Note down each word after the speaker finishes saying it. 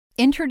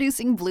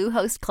Introducing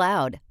Bluehost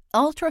Cloud,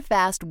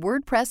 ultra-fast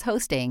WordPress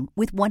hosting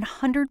with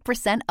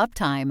 100%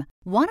 uptime.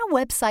 Want a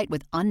website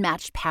with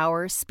unmatched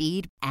power,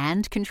 speed,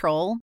 and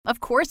control? Of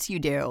course you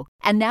do.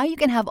 And now you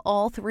can have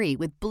all three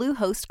with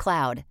Bluehost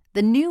Cloud,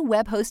 the new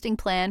web hosting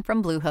plan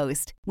from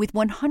Bluehost. With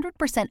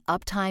 100%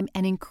 uptime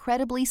and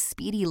incredibly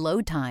speedy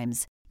load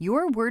times,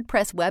 your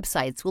WordPress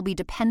websites will be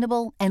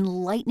dependable and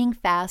lightning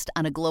fast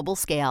on a global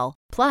scale.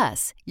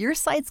 Plus, your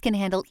sites can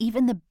handle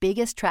even the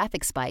biggest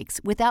traffic spikes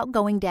without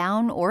going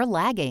down or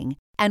lagging.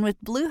 And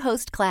with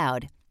Bluehost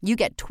Cloud, you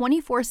get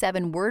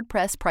 24/7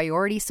 WordPress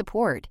priority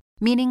support,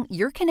 meaning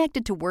you're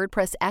connected to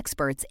WordPress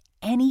experts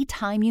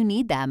anytime you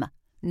need them.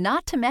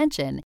 Not to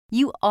mention,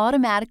 you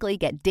automatically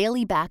get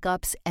daily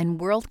backups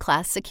and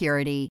world-class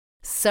security.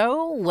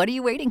 So, what are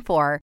you waiting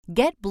for?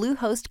 Get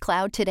Bluehost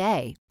Cloud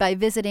today by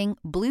visiting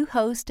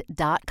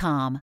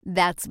Bluehost.com.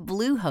 That's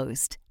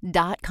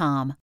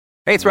Bluehost.com.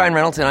 Hey, it's Ryan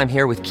Reynolds, and I'm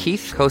here with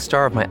Keith,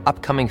 co-star of my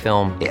upcoming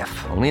film,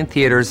 If, only in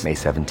theaters May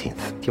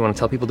 17th. Do you want to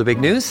tell people the big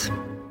news?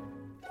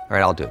 All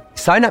right, I'll do it.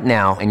 Sign up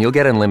now and you'll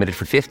get unlimited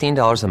for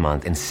 $15 a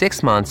month and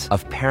 6 months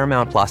of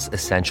Paramount Plus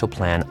Essential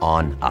Plan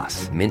on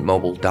us.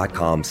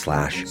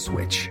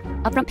 MintMobile.com/switch.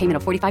 Upfront payment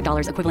of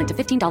 $45 equivalent to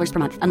 $15 per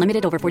month.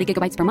 Unlimited over 40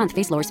 gigabytes per month.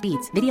 Face lower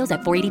speeds. Videos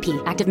at 480p.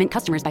 Active Mint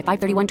customers by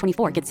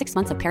 531.24 get 6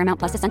 months of Paramount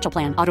Plus Essential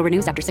Plan. Auto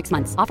renews after 6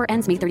 months. Offer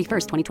ends May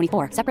 31st,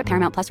 2024. Separate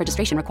Paramount Plus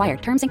registration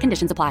required. Terms and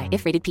conditions apply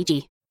if rated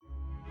PG.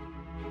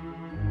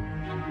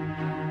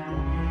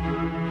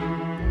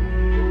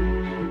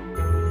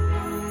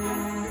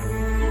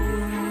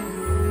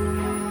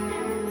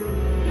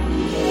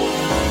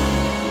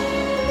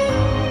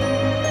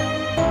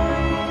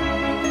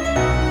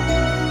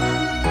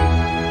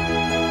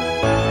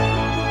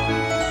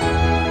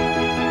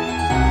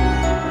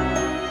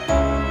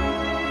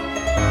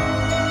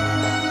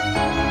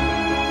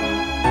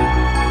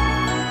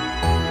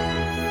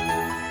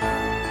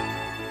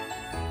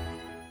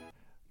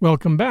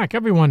 Welcome back,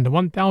 everyone, to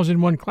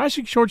 1001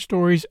 Classic Short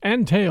Stories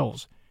and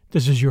Tales.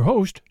 This is your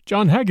host,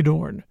 John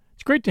Hagedorn.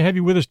 It's great to have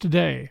you with us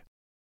today.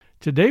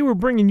 Today we're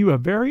bringing you a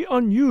very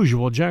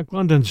unusual Jack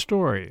London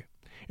story.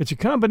 It's a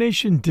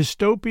combination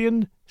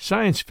dystopian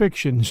science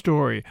fiction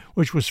story,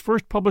 which was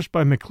first published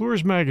by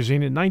McClure's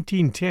Magazine in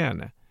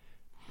 1910.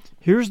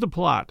 Here's the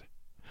plot.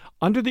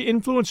 Under the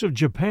influence of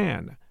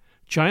Japan,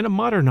 China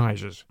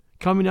modernizes,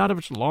 coming out of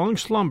its long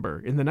slumber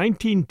in the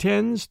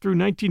 1910s through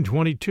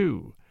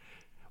 1922.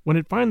 When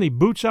it finally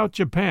boots out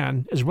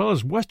Japan as well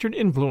as Western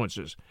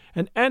influences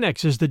and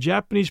annexes the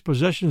Japanese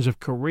possessions of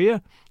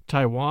Korea,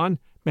 Taiwan,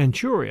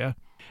 Manchuria,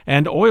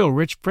 and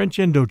oil-rich French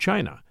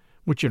Indochina,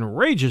 which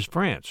enrages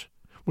France,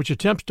 which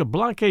attempts to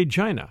blockade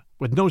China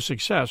with no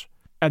success,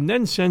 and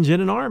then sends in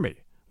an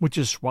army, which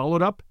is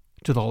swallowed up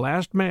to the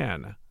last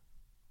man.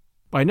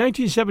 By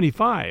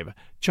 1975,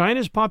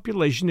 China's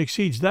population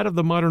exceeds that of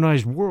the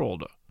modernized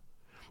world.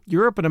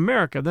 Europe and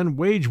America then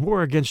wage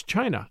war against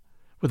China,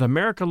 with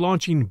America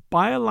launching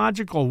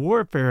biological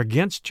warfare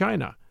against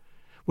China,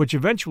 which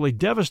eventually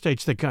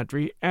devastates the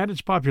country and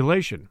its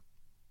population.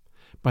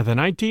 By the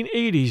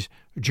 1980s,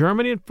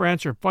 Germany and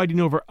France are fighting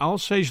over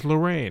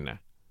Alsace-Lorraine.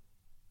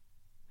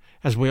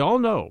 As we all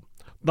know,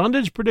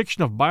 London's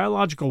prediction of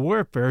biological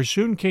warfare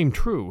soon came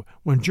true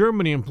when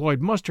Germany employed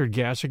mustard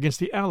gas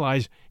against the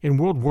Allies in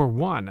World War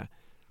I.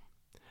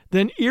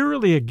 Then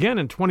eerily again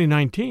in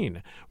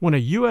 2019, when a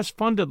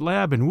U.S.-funded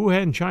lab in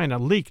Wuhan, China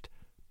leaked,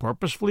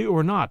 purposefully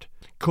or not,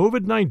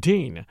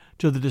 COVID-19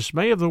 to the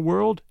dismay of the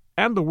world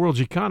and the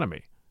world's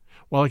economy,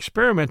 while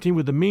experimenting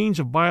with the means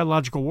of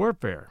biological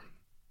warfare.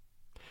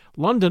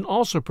 London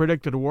also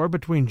predicted a war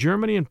between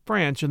Germany and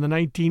France in the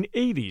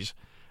 1980s,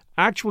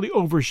 actually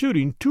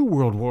overshooting 2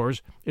 world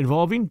wars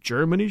involving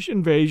Germany's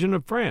invasion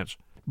of France,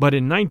 but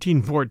in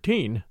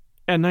 1914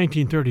 and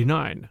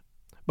 1939.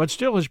 But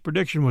still his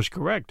prediction was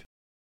correct.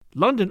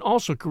 London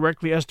also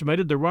correctly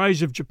estimated the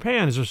rise of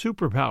Japan as a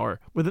superpower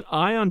with an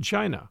eye on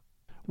China.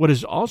 What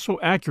is also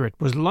accurate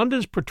was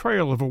London's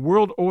portrayal of a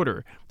world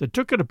order that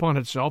took it upon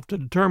itself to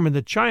determine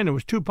that China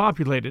was too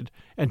populated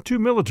and too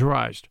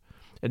militarized,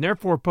 and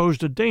therefore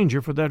posed a danger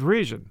for that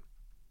reason.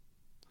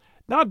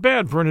 Not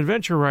bad for an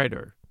adventure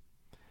writer.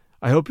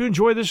 I hope you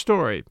enjoy this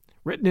story,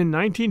 written in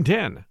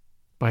 1910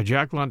 by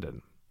Jack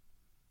London.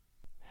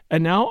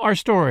 And now our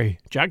story,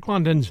 Jack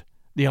London's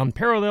The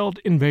Unparalleled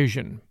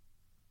Invasion.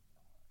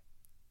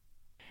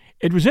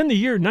 It was in the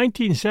year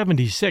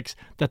 1976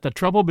 that the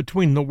trouble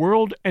between the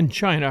world and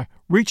China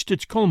reached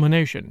its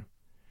culmination.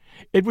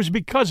 It was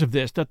because of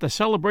this that the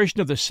celebration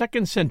of the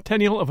second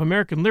centennial of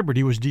American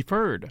liberty was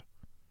deferred.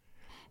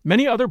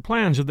 Many other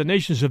plans of the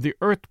nations of the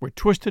earth were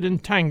twisted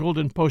and tangled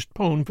and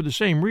postponed for the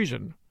same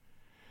reason.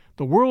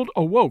 The world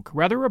awoke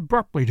rather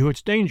abruptly to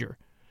its danger,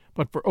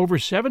 but for over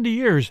 70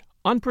 years,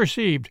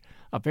 unperceived,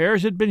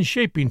 affairs had been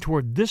shaping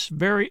toward this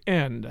very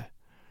end.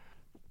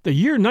 The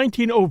year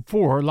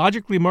 1904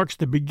 logically marks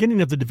the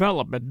beginning of the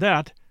development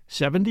that,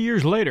 70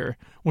 years later,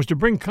 was to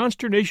bring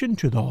consternation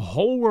to the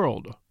whole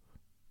world.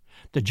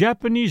 The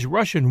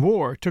Japanese-Russian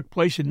War took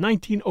place in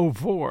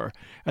 1904,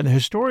 and the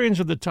historians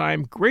of the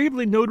time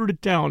gravely noted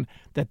it down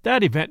that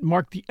that event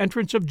marked the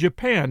entrance of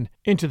Japan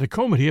into the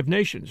comity of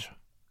nations.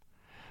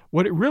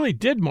 What it really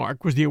did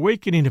mark was the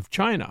awakening of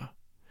China.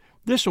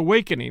 This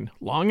awakening,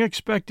 long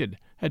expected,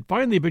 had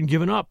finally been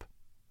given up.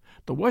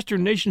 The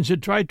Western nations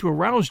had tried to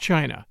arouse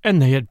China,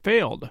 and they had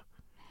failed.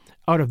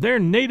 Out of their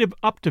native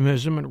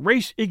optimism and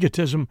race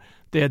egotism,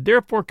 they had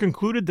therefore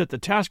concluded that the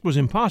task was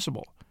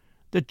impossible,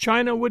 that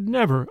China would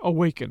never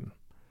awaken.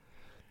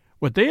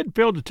 What they had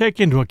failed to take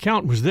into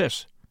account was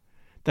this,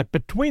 that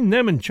between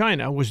them and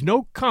China was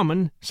no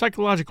common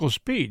psychological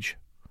speech.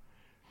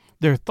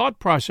 Their thought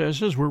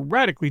processes were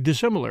radically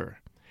dissimilar.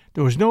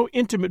 There was no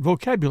intimate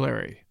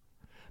vocabulary.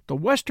 The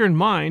Western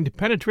mind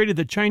penetrated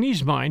the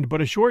Chinese mind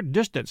but a short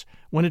distance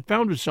when it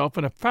found itself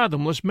in a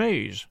fathomless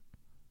maze.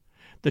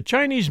 The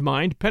Chinese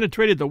mind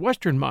penetrated the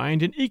Western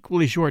mind an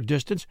equally short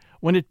distance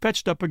when it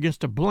fetched up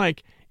against a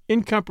blank,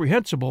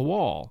 incomprehensible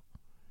wall.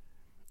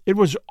 It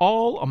was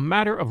all a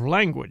matter of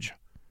language.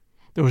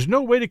 There was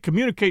no way to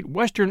communicate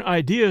Western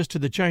ideas to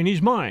the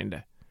Chinese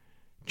mind.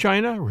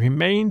 China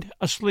remained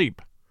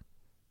asleep.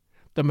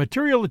 The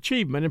material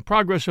achievement and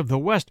progress of the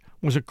West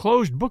was a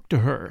closed book to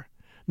her,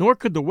 nor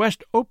could the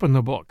West open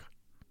the book.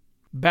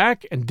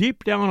 Back and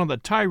deep down on the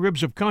tie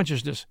ribs of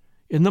consciousness,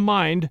 in the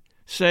mind,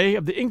 say,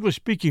 of the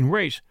English-speaking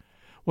race,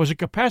 was a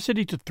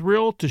capacity to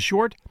thrill to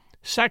short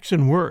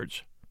Saxon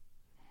words.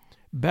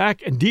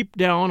 Back and deep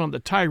down on the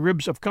tie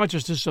ribs of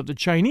consciousness of the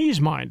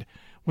Chinese mind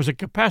was a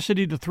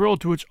capacity to thrill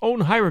to its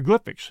own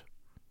hieroglyphics.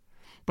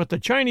 But the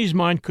Chinese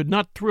mind could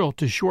not thrill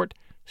to short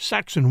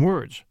Saxon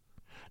words,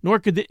 nor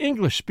could the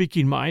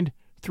English-speaking mind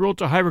thrill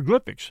to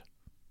hieroglyphics.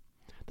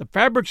 The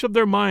fabrics of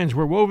their minds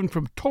were woven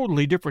from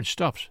totally different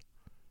stuffs.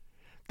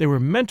 They were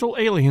mental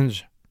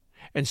aliens,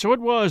 and so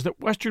it was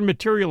that Western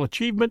material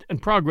achievement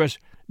and progress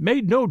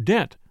made no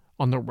dent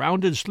on the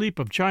rounded sleep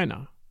of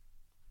China.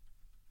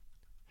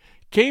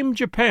 Came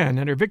Japan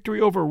and her victory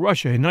over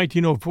Russia in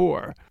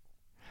 1904.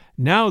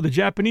 Now the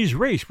Japanese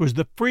race was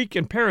the freak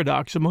and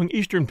paradox among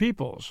Eastern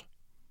peoples.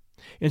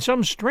 In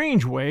some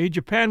strange way,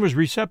 Japan was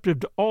receptive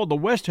to all the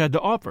West had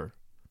to offer.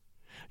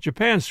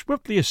 Japan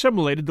swiftly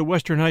assimilated the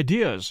Western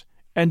ideas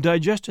and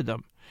digested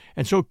them,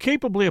 and so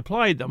capably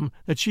applied them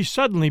that she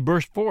suddenly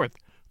burst forth,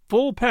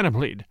 full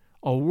panoplied,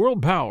 a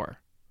world power.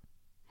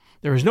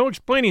 There is no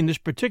explaining this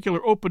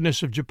particular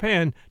openness of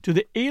Japan to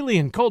the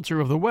alien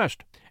culture of the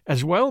West,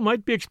 as well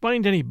might be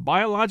explained any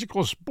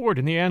biological sport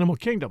in the animal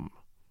kingdom.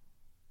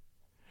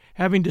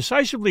 Having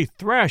decisively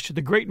thrashed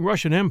the great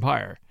Russian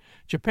Empire,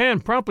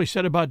 Japan promptly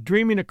set about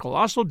dreaming a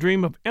colossal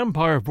dream of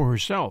empire for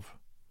herself.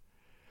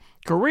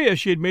 Korea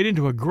she had made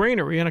into a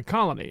granary and a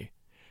colony.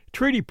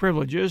 Treaty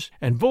privileges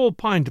and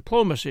vulpine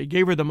diplomacy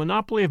gave her the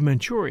monopoly of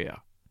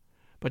Manchuria.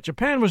 But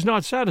Japan was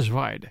not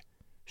satisfied.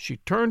 She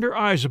turned her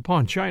eyes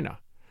upon China.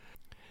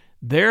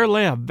 There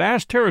lay a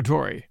vast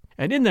territory,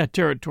 and in that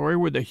territory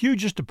were the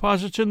hugest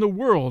deposits in the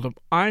world of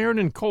iron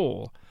and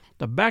coal,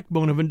 the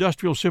backbone of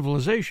industrial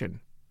civilization.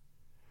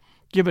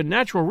 Given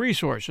natural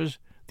resources,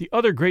 the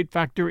other great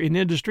factor in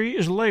industry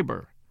is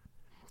labor.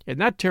 In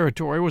that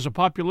territory was a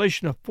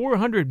population of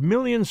 400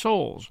 million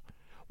souls,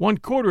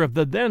 1/4 of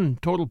the then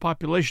total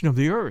population of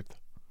the earth.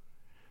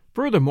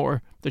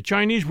 Furthermore, the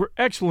Chinese were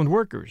excellent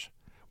workers,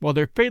 while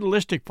their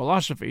fatalistic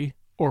philosophy,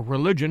 or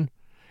religion,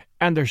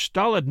 and their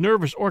stolid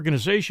nervous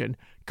organization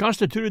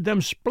constituted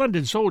them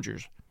splendid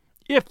soldiers,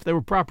 if they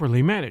were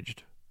properly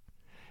managed.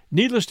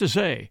 Needless to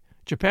say,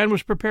 Japan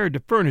was prepared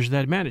to furnish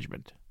that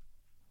management.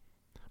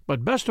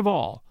 But best of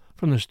all,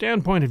 from the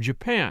standpoint of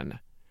Japan,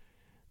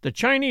 the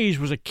Chinese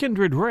was a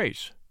kindred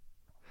race.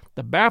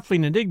 The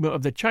baffling enigma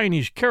of the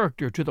Chinese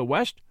character to the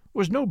West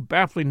was no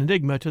baffling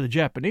enigma to the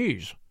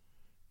Japanese.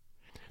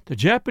 The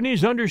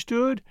Japanese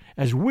understood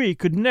as we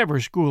could never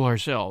school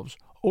ourselves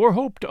or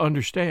hope to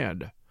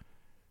understand.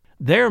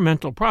 Their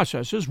mental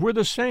processes were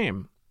the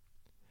same.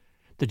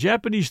 The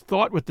Japanese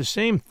thought with the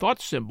same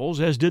thought symbols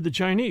as did the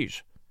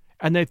Chinese,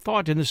 and they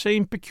thought in the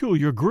same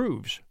peculiar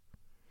grooves.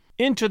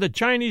 Into the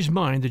Chinese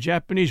mind the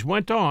Japanese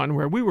went on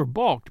where we were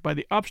balked by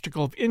the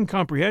obstacle of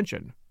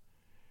incomprehension.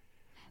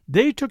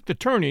 They took the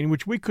turning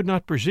which we could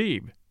not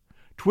perceive,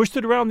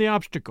 twisted around the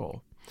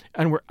obstacle,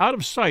 and were out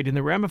of sight in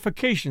the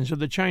ramifications of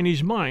the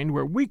Chinese mind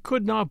where we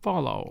could not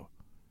follow.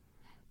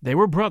 They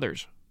were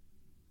brothers.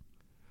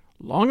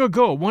 Long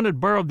ago one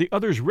had borrowed the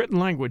other's written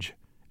language,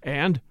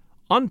 and,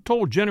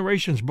 untold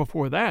generations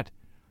before that,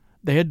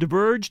 they had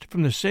diverged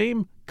from the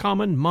same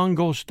common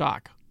Mongol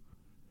stock.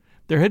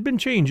 There had been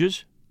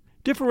changes,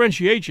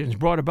 differentiations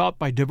brought about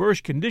by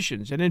diverse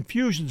conditions and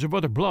infusions of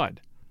other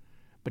blood,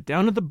 but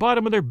down at the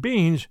bottom of their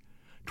beings,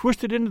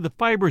 twisted into the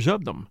fibers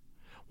of them,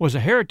 was a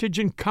heritage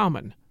in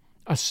common,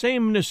 a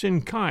sameness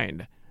in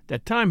kind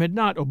that time had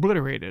not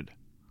obliterated.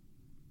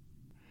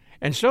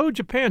 And so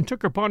Japan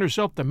took upon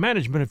herself the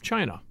management of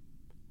China.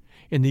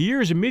 In the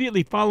years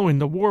immediately following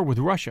the war with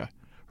Russia,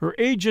 her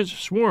agents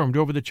swarmed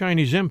over the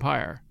Chinese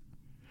Empire.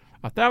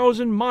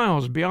 1,000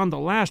 miles beyond the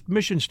last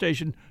mission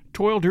station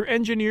toiled her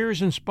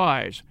engineers and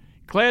spies,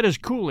 clad as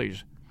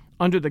coolies,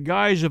 under the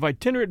guise of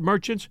itinerant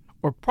merchants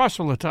or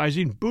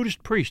proselytizing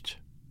Buddhist priests,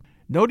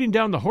 noting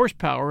down the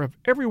horsepower of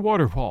every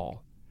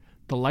waterfall,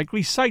 the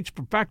likely sites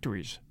for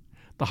factories,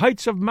 the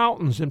heights of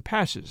mountains and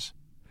passes,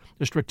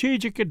 the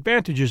strategic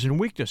advantages and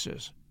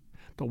weaknesses,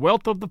 the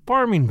wealth of the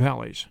farming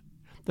valleys,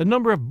 the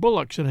number of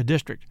bullocks in a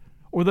district,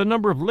 or the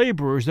number of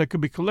laborers that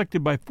could be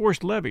collected by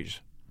forced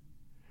levies.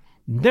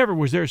 Never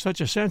was there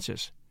such a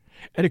census,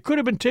 and it could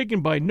have been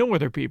taken by no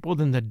other people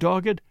than the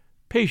dogged,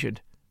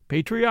 patient,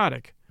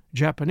 patriotic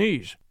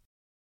Japanese.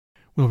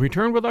 We'll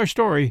return with our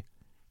story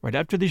right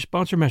after these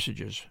sponsor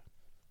messages.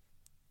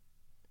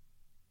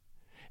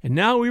 And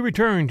now we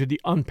return to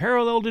The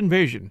Unparalleled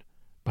Invasion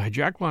by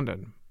Jack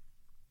London.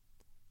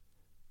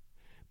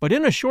 But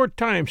in a short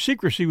time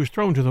secrecy was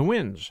thrown to the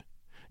winds.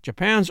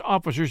 Japan's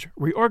officers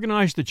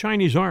reorganized the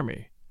Chinese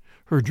army.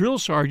 Her drill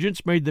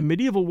sergeants made the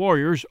medieval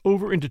warriors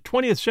over into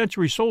 20th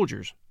century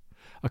soldiers,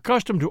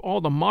 accustomed to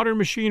all the modern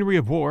machinery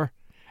of war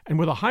and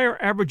with a higher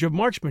average of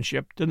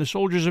marksmanship than the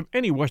soldiers of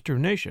any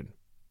Western nation.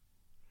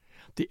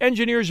 The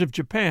engineers of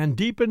Japan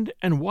deepened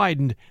and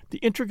widened the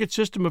intricate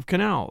system of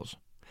canals,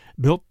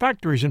 built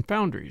factories and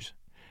foundries,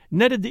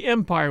 netted the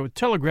empire with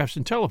telegraphs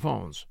and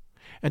telephones,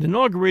 and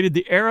inaugurated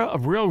the era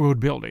of railroad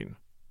building.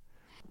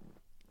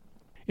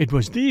 It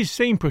was these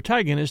same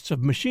protagonists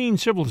of machine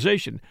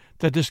civilization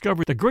that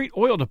discovered the great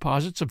oil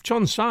deposits of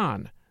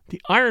Chunsan,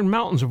 the iron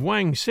mountains of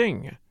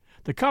Wangsing,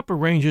 the copper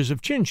ranges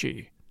of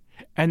Chinchi,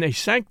 and they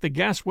sank the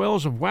gas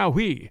wells of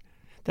Wauhui,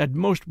 that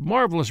most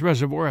marvelous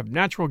reservoir of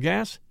natural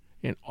gas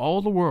in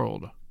all the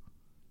world.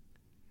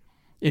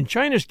 In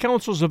China's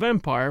councils of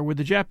empire were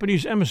the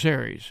Japanese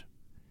emissaries.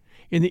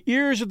 In the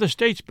ears of the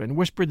statesmen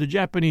whispered the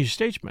Japanese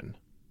statesmen.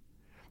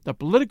 The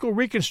political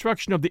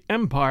reconstruction of the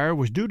empire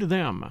was due to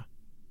them.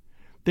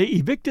 They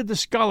evicted the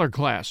scholar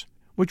class,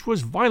 which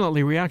was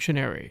violently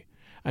reactionary,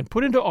 and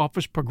put into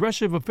office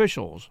progressive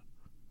officials.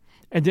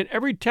 And in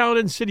every town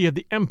and city of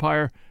the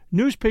empire,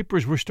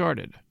 newspapers were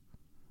started.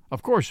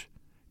 Of course,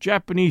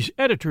 Japanese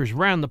editors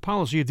ran the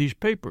policy of these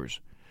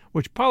papers,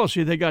 which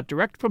policy they got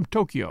direct from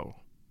Tokyo.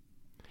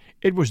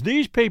 It was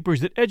these papers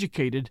that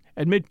educated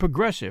and made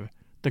progressive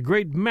the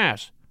great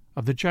mass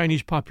of the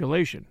Chinese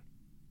population.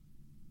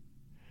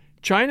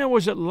 China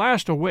was at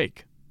last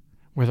awake.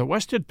 Where the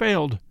West had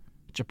failed,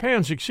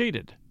 Japan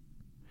succeeded.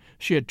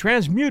 She had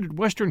transmuted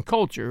Western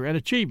culture and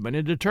achievement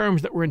into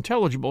terms that were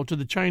intelligible to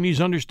the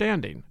Chinese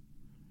understanding.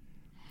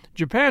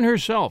 Japan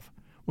herself,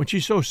 when she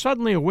so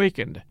suddenly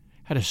awakened,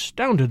 had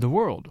astounded the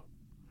world.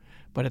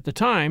 But at the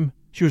time,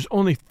 she was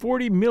only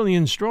 40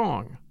 million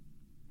strong.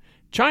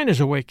 China's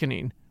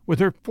awakening, with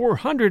her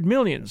 400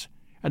 millions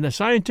and the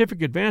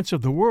scientific advance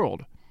of the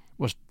world,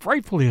 was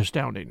frightfully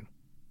astounding.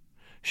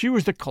 She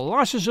was the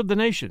colossus of the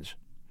nations,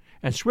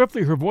 and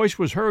swiftly her voice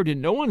was heard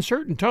in no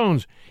uncertain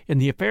tones in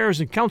the affairs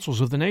and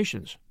councils of the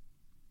nations.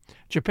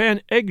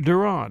 Japan egged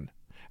her on,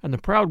 and the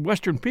proud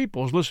Western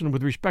peoples listened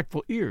with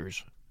respectful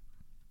ears.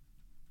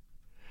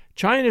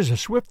 China's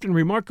swift and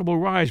remarkable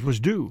rise was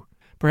due,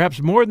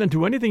 perhaps more than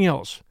to anything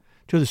else,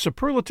 to the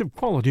superlative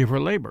quality of her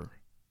labor.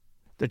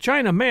 The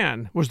China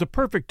man was the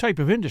perfect type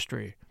of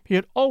industry. He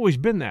had always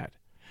been that.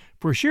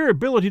 For sheer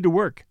ability to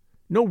work,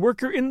 no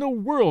worker in the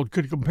world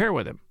could compare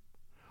with him.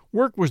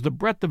 Work was the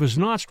breath of his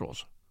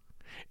nostrils.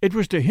 It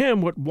was to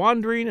him what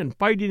wandering and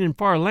fighting in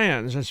far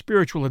lands and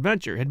spiritual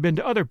adventure had been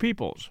to other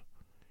peoples.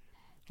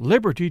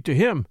 Liberty, to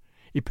him,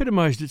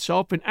 epitomized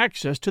itself in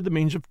access to the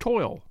means of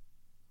toil.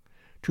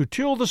 To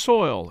till the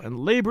soil and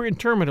labor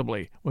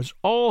interminably was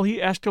all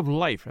he asked of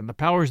life and the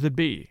powers that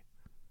be.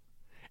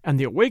 And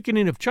the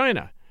awakening of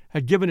China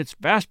had given its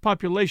vast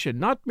population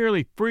not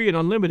merely free and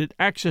unlimited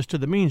access to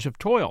the means of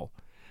toil,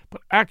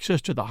 but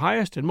access to the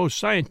highest and most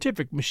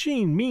scientific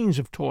machine means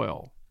of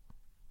toil.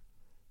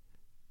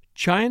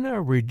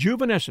 China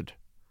rejuvenescent.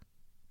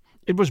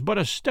 It was but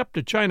a step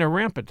to China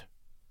rampant.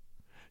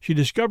 She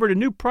discovered a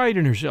new pride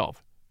in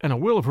herself and a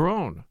will of her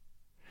own.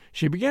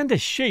 She began to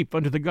shape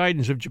under the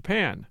guidance of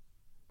Japan,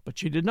 but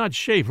she did not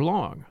chafe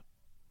long.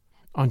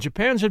 On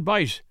Japan's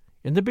advice,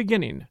 in the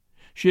beginning,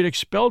 she had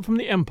expelled from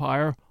the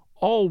empire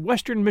all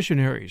Western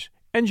missionaries,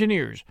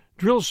 engineers,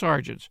 drill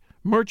sergeants,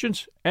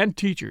 merchants, and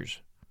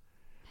teachers.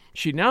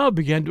 She now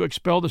began to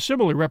expel the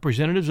similar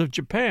representatives of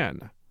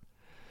Japan.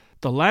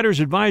 The latter's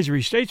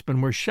advisory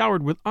statesmen were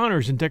showered with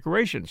honors and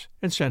decorations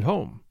and sent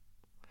home.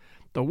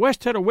 The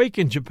West had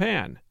awakened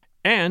Japan,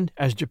 and,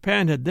 as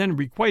Japan had then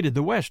requited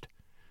the West,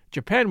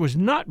 Japan was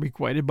not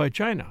requited by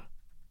China.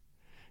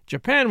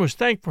 Japan was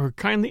thanked for her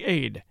kindly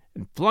aid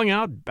and flung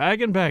out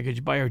bag and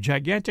baggage by her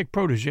gigantic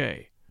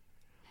protégé.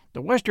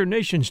 The Western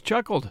nations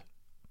chuckled.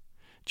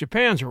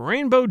 Japan's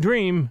rainbow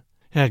dream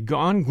had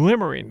gone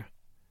glimmering.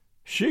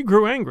 She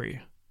grew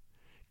angry.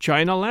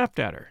 China laughed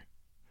at her.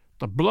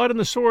 The blood and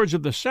the swords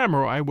of the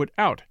samurai would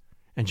out,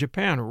 and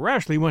Japan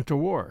rashly went to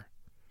war.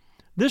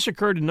 This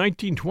occurred in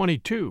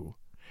 1922,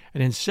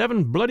 and in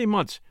 7 bloody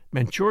months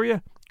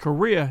Manchuria,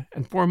 Korea,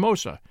 and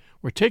Formosa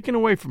were taken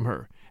away from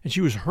her, and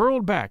she was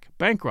hurled back,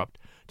 bankrupt,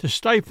 to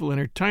stifle in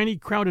her tiny,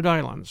 crowded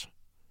islands.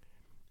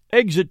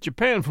 Exit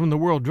Japan from the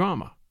world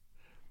drama.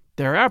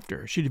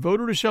 Thereafter, she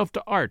devoted herself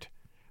to art,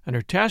 and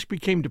her task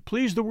became to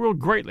please the world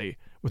greatly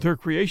with her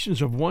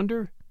creations of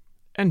wonder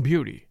and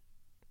beauty.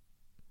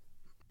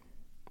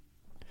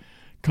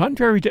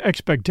 Contrary to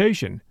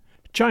expectation,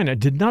 China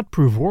did not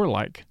prove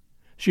warlike.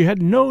 She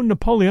had no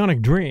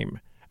Napoleonic dream,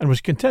 and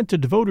was content to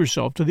devote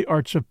herself to the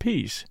arts of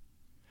peace.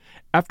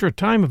 After a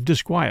time of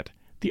disquiet,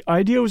 the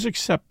idea was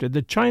accepted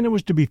that China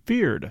was to be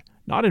feared,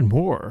 not in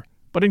war,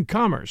 but in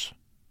commerce.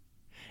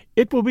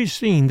 It will be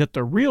seen that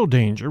the real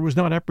danger was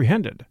not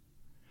apprehended.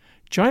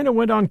 China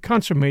went on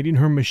consummating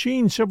her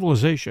machine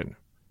civilization.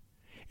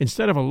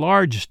 Instead of a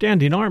large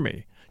standing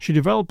army, she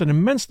developed an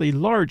immensely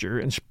larger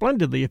and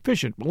splendidly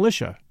efficient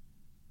militia.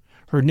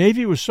 Her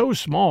navy was so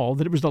small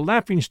that it was the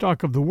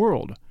laughingstock of the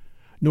world,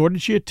 nor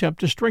did she attempt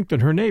to strengthen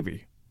her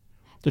navy.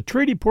 The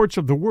treaty ports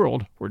of the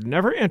world were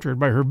never entered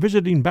by her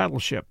visiting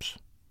battleships.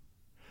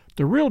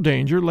 The real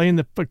danger lay in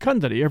the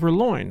fecundity of her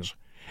loins,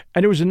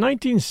 and it was in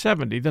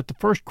 1970 that the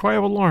first cry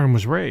of alarm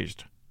was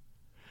raised.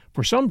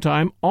 For some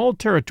time, all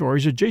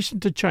territories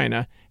adjacent to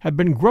China had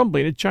been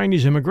grumbling at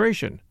Chinese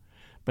immigration,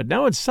 but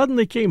now it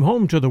suddenly came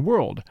home to the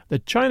world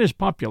that China's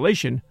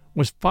population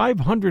was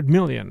 500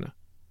 million.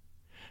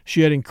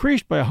 She had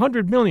increased by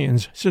 100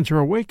 millions since her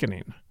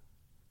awakening.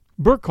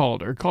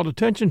 Burkhalter called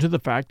attention to the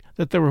fact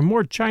that there were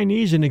more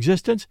Chinese in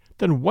existence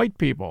than white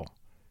people.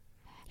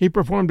 He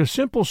performed a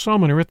simple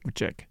sum in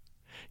arithmetic.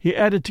 He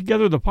added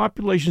together the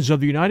populations of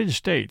the United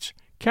States,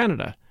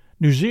 Canada,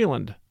 New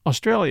Zealand,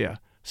 Australia,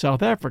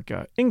 South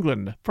Africa,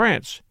 England,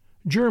 France,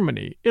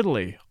 Germany,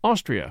 Italy,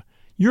 Austria,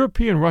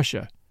 European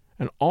Russia,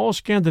 and all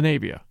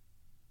Scandinavia.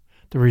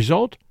 The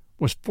result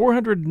was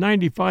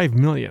 495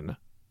 million,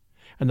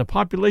 and the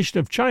population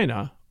of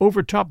China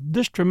overtopped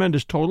this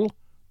tremendous total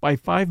by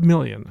 5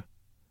 million.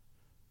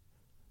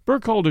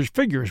 Burkhalter's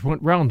figures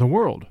went round the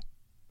world,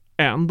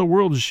 and the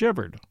world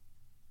shivered.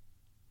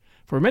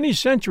 For many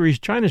centuries,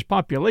 China's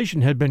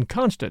population had been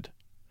constant.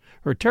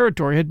 Her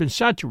territory had been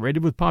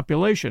saturated with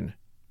population.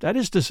 That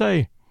is to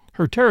say,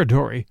 her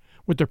territory,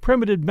 with the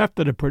primitive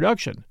method of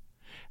production,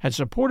 had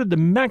supported the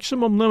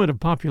maximum limit of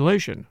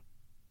population.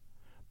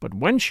 But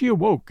when she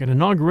awoke and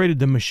inaugurated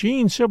the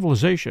machine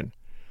civilization,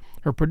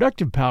 her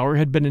productive power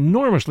had been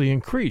enormously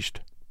increased.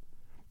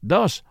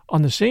 Thus,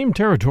 on the same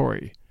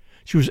territory,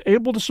 she was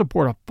able to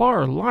support a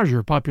far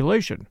larger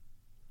population.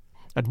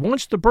 At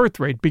once the birth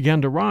rate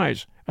began to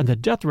rise and the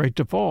death rate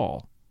to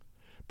fall.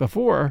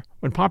 Before,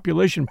 when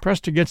population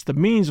pressed against the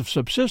means of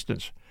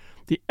subsistence,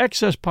 the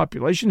excess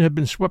population had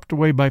been swept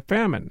away by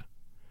famine.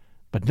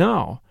 But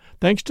now,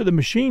 thanks to the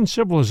machine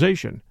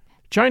civilization,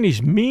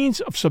 Chinese means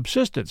of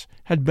subsistence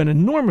had been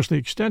enormously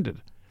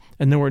extended,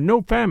 and there were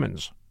no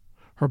famines.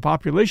 Her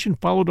population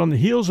followed on the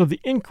heels of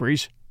the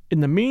increase in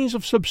the means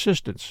of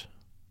subsistence.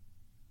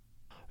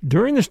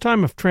 During this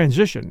time of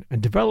transition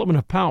and development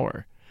of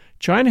power,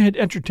 China had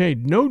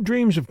entertained no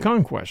dreams of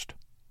conquest.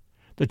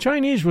 The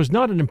Chinese was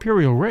not an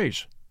imperial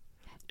race.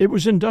 It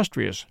was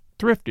industrious,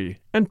 thrifty,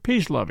 and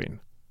peace-loving.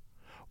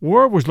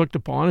 War was looked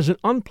upon as an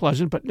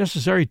unpleasant but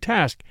necessary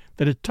task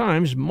that at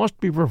times must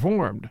be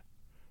performed.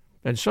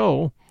 And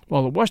so,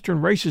 while the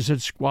Western races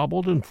had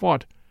squabbled and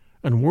fought,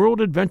 and world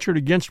had ventured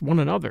against one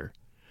another,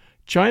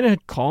 China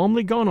had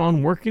calmly gone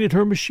on working at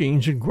her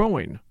machines and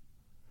growing.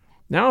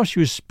 Now she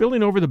was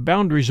spilling over the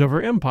boundaries of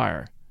her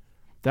empire.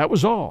 That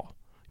was all,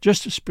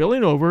 just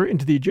spilling over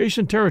into the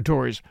adjacent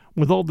territories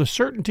with all the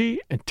certainty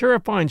and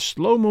terrifying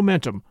slow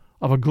momentum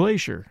of a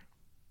glacier.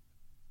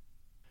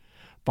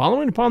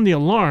 Following upon the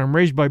alarm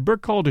raised by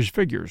Burkhalter's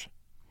figures,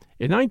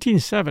 in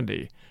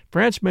 1970,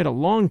 France made a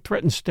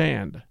long-threatened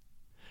stand.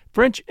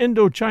 French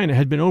Indochina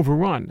had been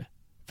overrun,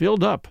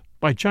 filled up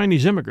by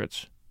Chinese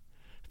immigrants.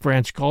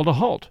 France called a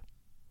halt.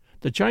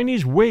 The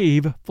Chinese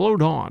wave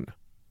flowed on.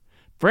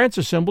 France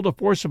assembled a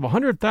force of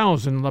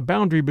 100,000 on the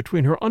boundary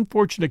between her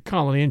unfortunate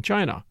colony and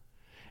China,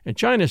 and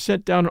China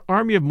sent down an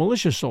army of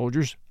militia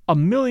soldiers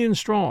 1 million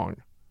strong.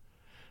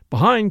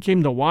 Behind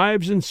came the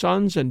wives and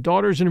sons and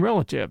daughters and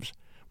relatives,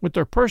 with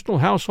their personal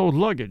household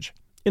luggage,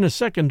 in a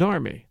second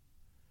army.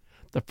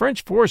 The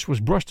French force was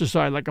brushed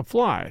aside like a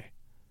fly.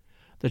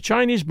 The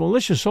Chinese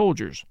militia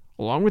soldiers,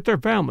 along with their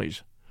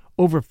families,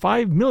 over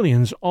 5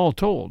 millions all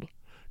told,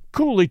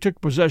 coolly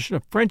took possession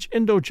of French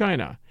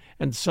Indochina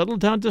and settled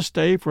down to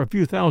stay for a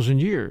few thousand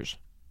years.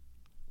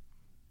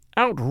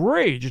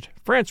 Outraged,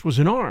 France was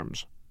in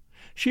arms.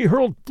 She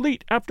hurled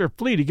fleet after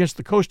fleet against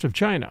the coast of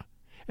China,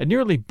 and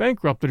nearly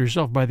bankrupted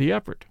herself by the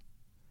effort.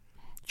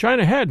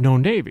 China had no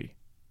navy.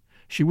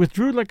 She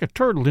withdrew like a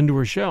turtle into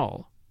her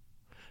shell.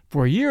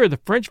 For a year the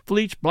French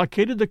fleets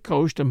blockaded the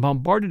coast and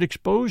bombarded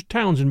exposed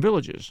towns and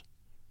villages.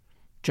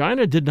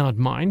 China did not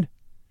mind.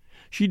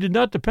 She did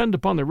not depend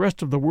upon the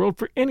rest of the world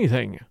for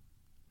anything.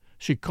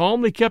 She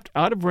calmly kept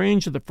out of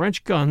range of the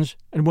French guns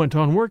and went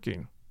on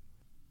working.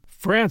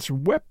 France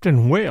wept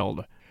and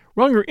wailed,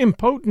 wrung her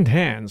impotent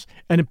hands,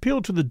 and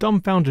appealed to the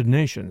dumbfounded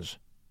nations.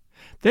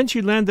 Then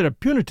she landed a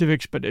punitive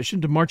expedition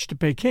to march to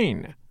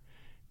Peking.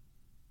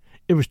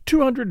 It was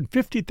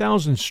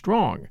 250,000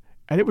 strong,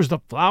 and it was the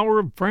flower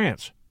of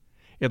France.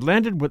 It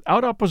landed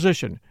without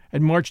opposition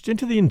and marched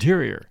into the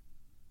interior.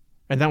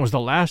 and that was the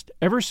last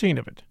ever seen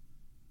of it.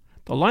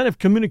 The line of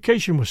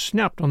communication was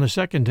snapped on the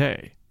second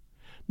day.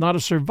 Not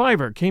a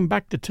survivor came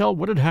back to tell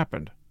what had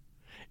happened.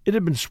 It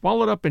had been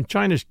swallowed up in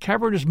China's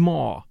cavernous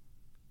maw.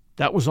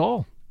 That was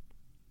all.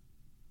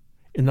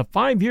 In the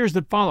 5 years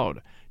that followed,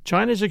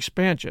 China's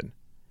expansion,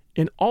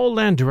 in all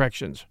land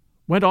directions,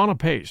 went on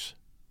apace.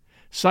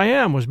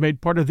 Siam was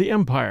made part of the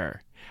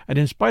empire, and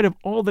in spite of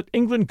all that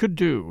England could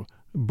do,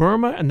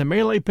 Burma and the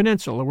Malay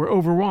Peninsula were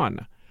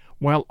overrun,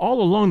 while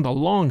all along the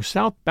long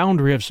south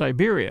boundary of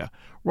Siberia,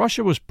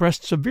 Russia was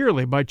pressed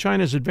severely by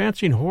China's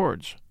advancing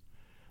hordes.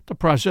 The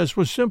process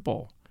was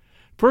simple.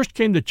 First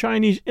came the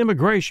Chinese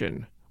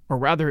immigration, or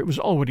rather it was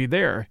already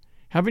there,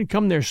 having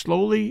come there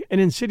slowly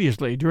and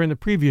insidiously during the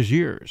previous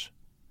years.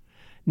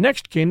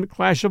 Next came the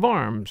clash of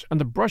arms and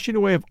the brushing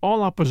away of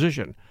all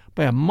opposition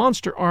by a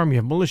monster army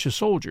of militia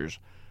soldiers,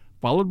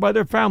 followed by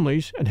their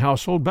families and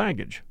household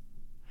baggage.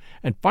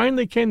 And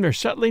finally came their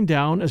settling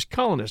down as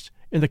colonists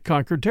in the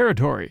conquered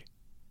territory.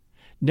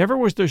 Never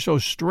was there so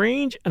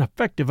strange and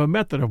effective a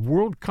method of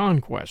world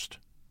conquest.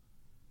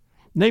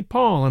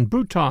 Nepal and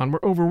Bhutan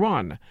were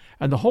overrun,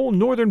 and the whole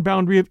northern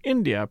boundary of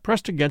India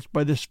pressed against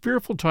by this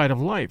fearful tide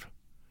of life.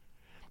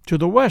 To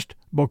the west,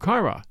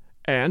 Bokhara,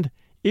 and,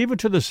 even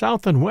to the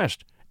south and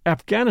west,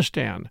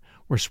 Afghanistan,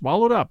 were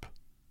swallowed up.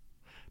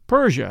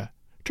 Persia,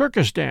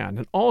 Turkestan,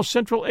 and all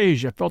Central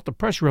Asia felt the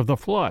pressure of the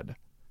flood.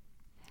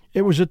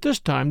 It was at this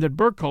time that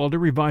Burkhalter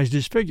revised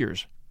his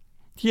figures.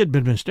 He had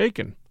been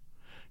mistaken.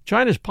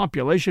 China's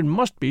population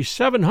must be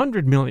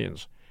 700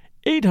 millions,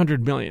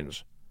 800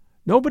 millions.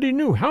 Nobody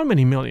knew how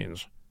many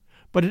millions,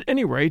 but at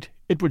any rate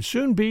it would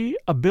soon be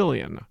 1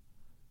 billion.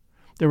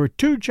 There were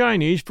 2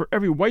 Chinese for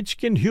every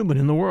white-skinned human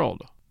in the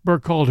world,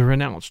 Burkhalter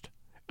announced,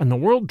 and the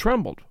world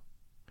trembled.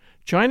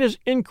 China's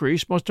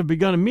increase must have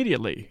begun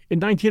immediately, in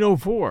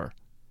 1904.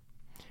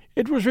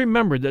 It was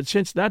remembered that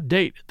since that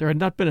date there had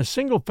not been a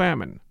single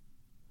famine.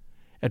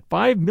 At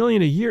 5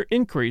 million a year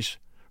increase,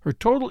 her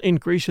total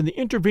increase in the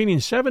intervening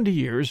 70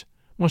 years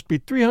must be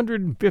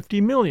 350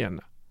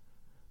 million.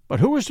 But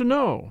who was to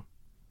know?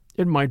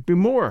 It might be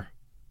more.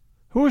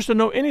 Who was to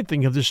know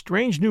anything of this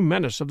strange new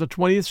menace of the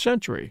 20th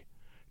century?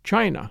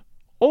 China,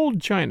 old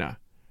China,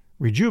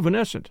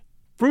 rejuvenescent,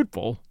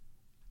 fruitful,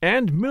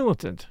 and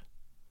militant.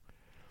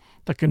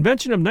 The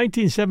convention of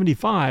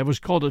 1975 was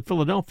called at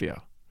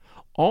Philadelphia.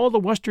 All the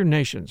Western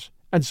nations,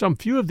 and some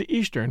few of the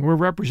Eastern, were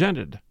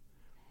represented.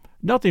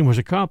 Nothing was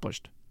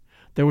accomplished.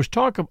 There was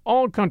talk of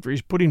all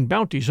countries putting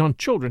bounties on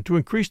children to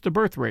increase the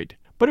birth rate,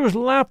 but it was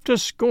laughed to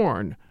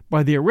scorn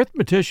by the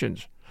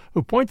arithmeticians,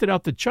 who pointed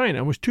out that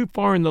China was too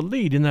far in the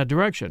lead in that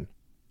direction.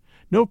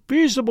 No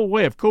feasible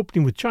way of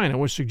coping with China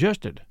was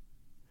suggested.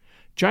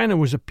 China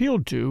was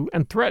appealed to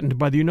and threatened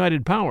by the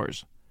United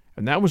Powers,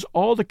 and that was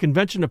all the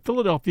Convention of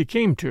Philadelphia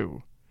came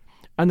to.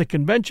 And the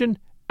Convention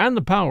and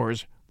the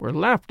Powers were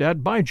laughed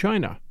at by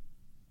China.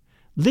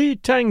 Li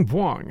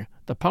Tangvuang,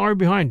 the power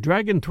behind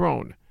Dragon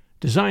Throne,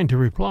 designed to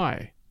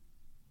reply.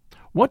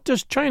 "What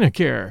does China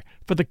care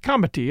for the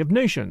comity of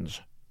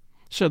nations?"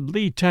 said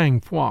Li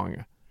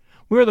Tangvuang.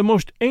 "We are the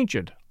most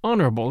ancient,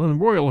 honorable,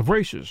 and royal of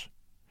races.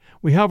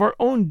 We have our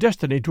own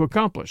destiny to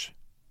accomplish.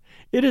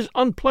 It is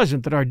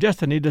unpleasant that our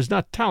destiny does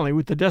not tally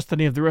with the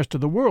destiny of the rest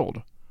of the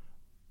world.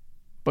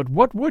 But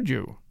what would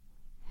you?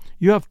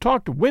 You have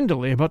talked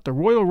windily about the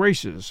royal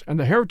races and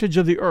the heritage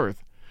of the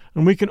earth,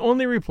 and we can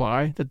only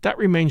reply that that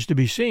remains to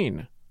be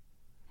seen.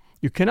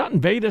 You cannot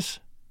invade us.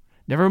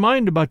 Never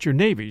mind about your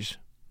navies.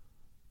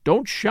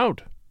 Don't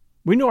shout.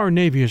 We know our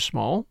navy is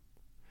small.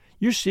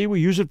 You see,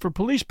 we use it for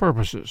police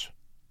purposes.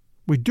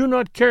 We do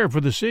not care for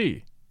the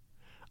sea.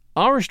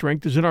 Our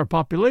strength is in our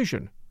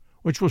population,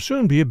 which will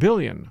soon be 1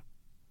 billion.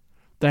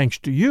 Thanks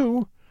to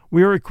you,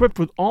 we are equipped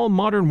with all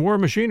modern war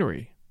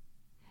machinery.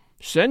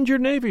 Send your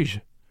navies.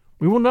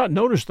 We will not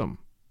notice them.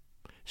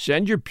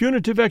 Send your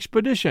punitive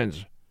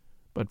expeditions.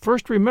 But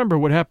first remember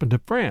what happened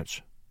to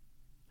France.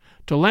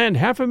 To land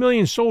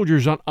 500,000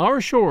 soldiers on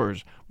our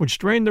shores would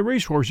strain the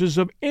resources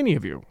of any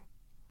of you,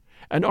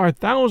 and our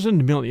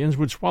 1,000 millions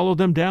would swallow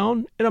them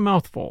down in a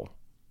mouthful.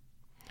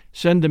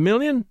 Send 1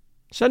 million,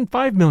 send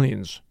 5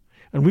 millions,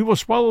 and we will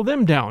swallow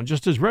them down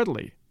just as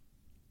readily.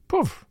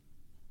 Poof!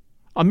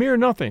 A mere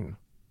nothing,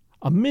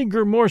 a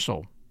meager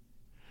morsel.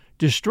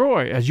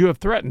 Destroy, as you have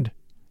threatened,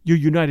 you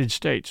United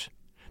States,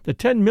 the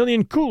 10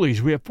 million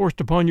coolies we have forced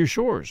upon your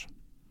shores.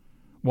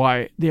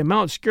 Why, the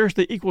amount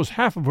scarcely equals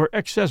half of our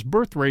excess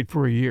birth rate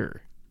for a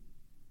year."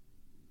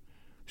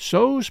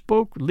 So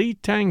spoke Li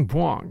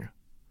Tangvuang.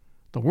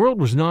 The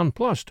world was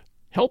nonplussed,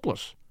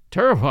 helpless,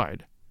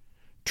 terrified.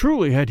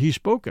 Truly had he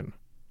spoken.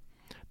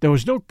 There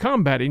was no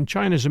combating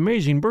China's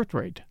amazing birth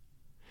rate.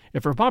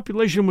 If her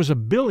population was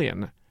 1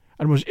 billion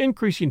and was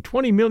increasing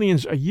 20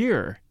 millions a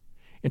year,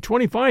 in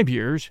 25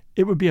 years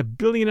it would be 1.5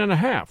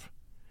 billion,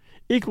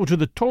 equal to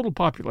the total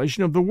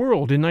population of the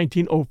world in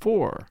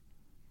 1904.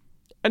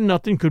 And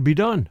nothing could be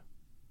done.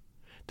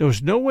 There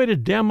was no way to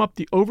dam up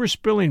the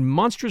overspilling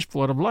monstrous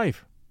flood of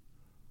life.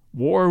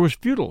 War was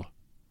futile.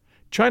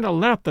 China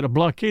laughed at a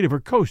blockade of her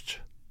coasts.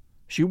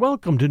 She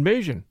welcomed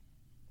invasion.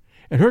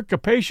 and her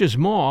capacious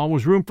maw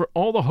was room for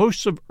all the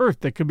hosts of earth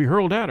that could be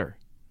hurled at her.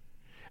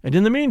 And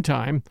in the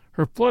meantime,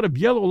 her flood of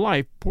yellow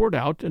life poured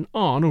out and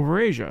on over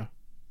Asia.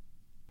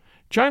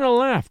 China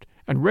laughed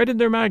and read in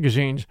their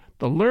magazines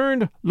the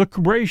learned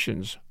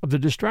lucubrations of the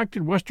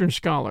distracted Western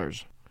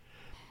scholars.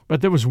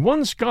 But there was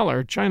one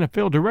scholar China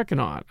failed to reckon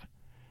on,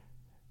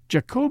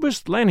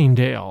 Jacobus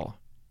Lanningdale.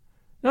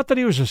 Not that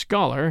he was a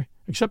scholar,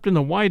 except in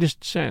the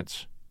widest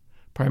sense.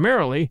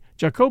 Primarily,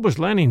 Jacobus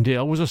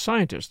Lanningdale was a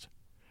scientist,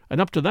 and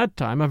up to that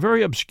time a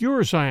very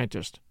obscure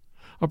scientist,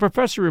 a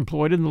professor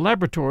employed in the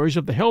laboratories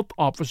of the Health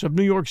Office of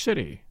New York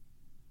City.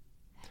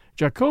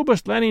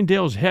 Jacobus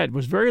Lanningdale's head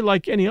was very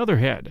like any other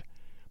head,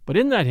 but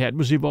in that head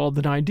was evolved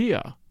an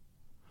idea.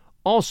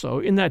 Also,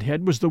 in that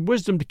head was the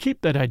wisdom to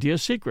keep that idea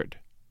secret.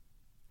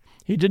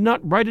 He did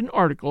not write an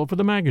article for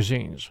the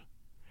magazines.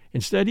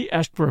 Instead, he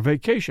asked for a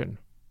vacation.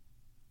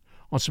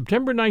 On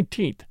September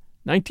 19,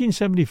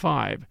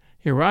 1975,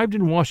 he arrived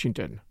in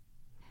Washington.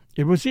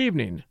 It was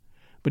evening,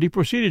 but he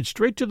proceeded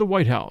straight to the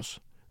White House,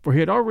 for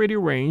he had already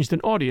arranged an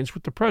audience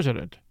with the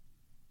President.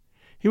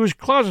 He was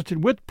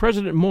closeted with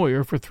President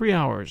Moyer for 3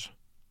 hours.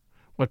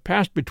 What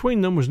passed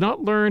between them was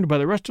not learned by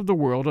the rest of the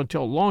world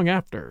until long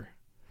after.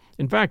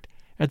 In fact,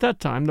 at that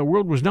time the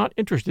world was not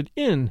interested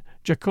in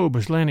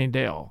Jacobus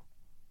Lanningdale.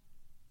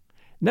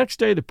 Next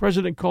day the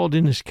President called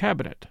in his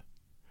cabinet.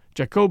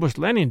 Jacobus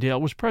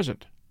Lanningdale was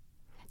present.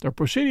 Their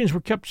proceedings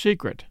were kept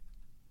secret.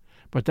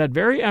 But that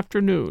very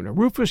afternoon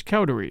Rufus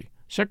Cowdery,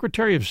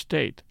 Secretary of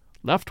State,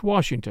 left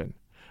Washington,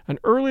 and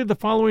early the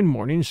following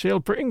morning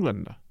sailed for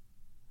England.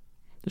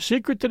 The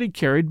secret that he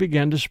carried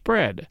began to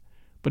spread,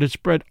 but it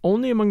spread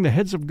only among the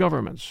heads of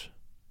governments.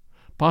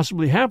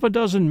 Possibly half a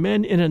dozen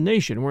men in a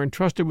nation were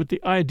entrusted with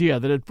the idea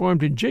that had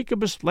formed in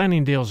Jacobus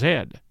Lanningdale's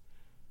head.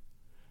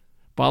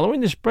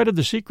 Following the spread of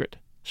the secret,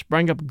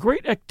 sprang up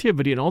great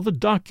activity in all the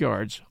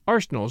dockyards,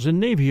 arsenals, and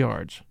navy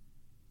yards.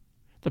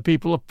 The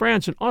people of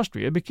France and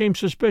Austria became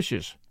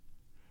suspicious,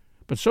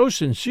 but so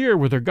sincere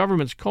were their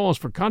government's calls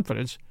for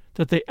confidence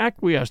that they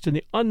acquiesced in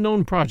the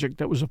unknown project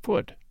that was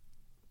afoot.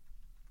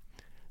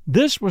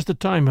 This was the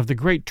time of the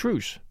Great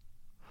Truce.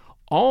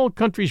 All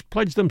countries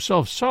pledged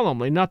themselves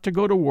solemnly not to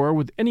go to war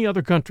with any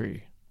other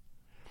country.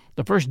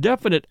 The first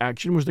definite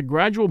action was the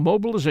gradual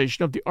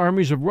mobilization of the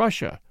armies of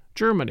Russia,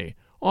 Germany,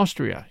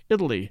 Austria,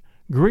 Italy,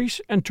 Greece,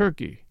 and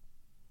Turkey.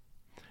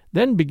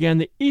 Then began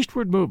the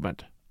eastward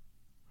movement.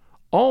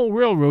 All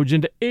railroads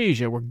into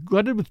Asia were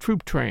glutted with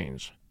troop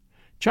trains.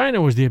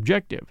 China was the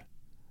objective.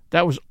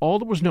 That was all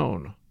that was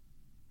known.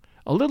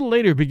 A little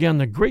later began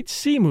the Great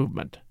Sea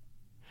Movement.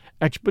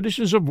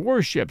 Expeditions of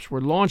warships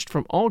were launched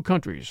from all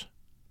countries.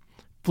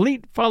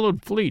 Fleet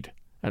followed fleet,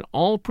 and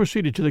all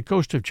proceeded to the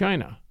coast of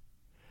China.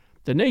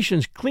 The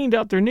nations cleaned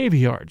out their navy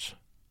yards.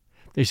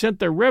 They sent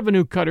their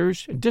revenue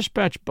cutters and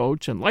dispatch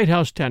boats and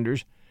lighthouse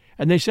tenders,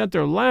 and they sent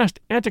their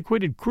last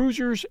antiquated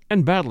cruisers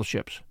and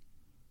battleships.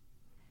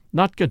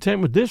 Not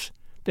content with this,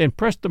 they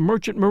impressed the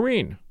merchant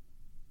marine.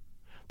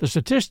 The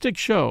statistics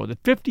show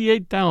that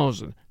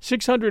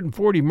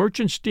 58,640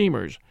 merchant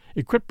steamers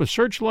equipped with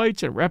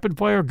searchlights and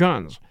rapid-fire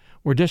guns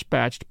were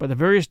dispatched by the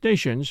various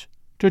nations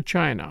to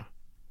China.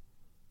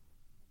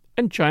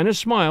 And China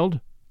smiled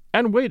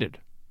and waited.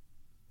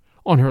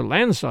 On her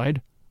land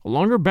side,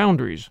 along her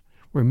boundaries,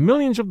 were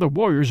millions of the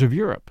warriors of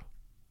Europe.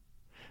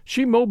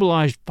 She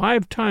mobilized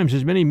 5 times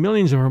as many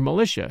millions of her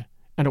militia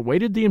and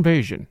awaited the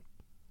invasion.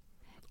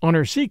 On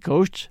her sea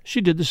coasts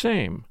she did the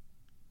same.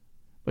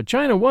 But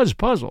China was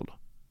puzzled.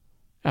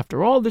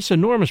 After all this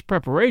enormous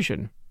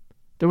preparation,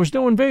 there was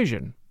no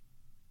invasion.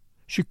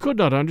 She could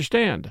not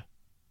understand.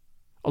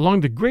 Along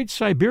the great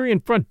Siberian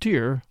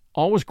frontier,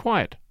 all was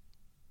quiet.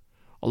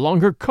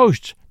 Along her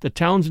coasts, the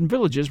towns and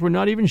villages were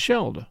not even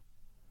shelled.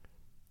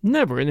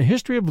 Never in the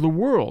history of the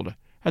world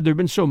had there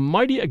been so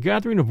mighty a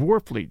gathering of war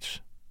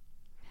fleets.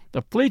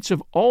 The fleets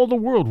of all the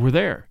world were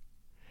there,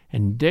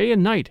 and day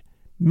and night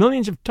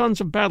millions of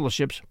tons of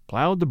battleships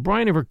plowed the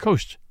brine of her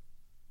coasts,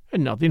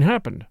 and nothing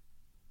happened.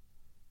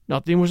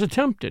 Nothing was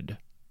attempted.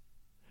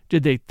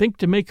 Did they think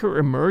to make her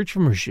emerge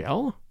from her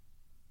shell?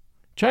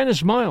 China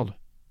smiled.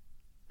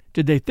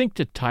 Did they think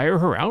to tire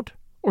her out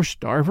or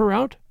starve her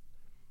out?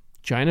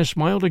 China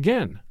smiled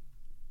again.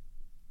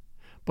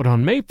 But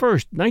on May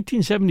 1st,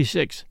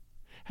 1976,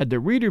 had the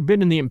reader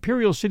been in the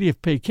imperial city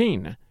of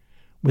Peking,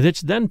 with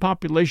its then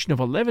population of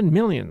 11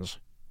 millions,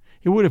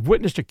 he would have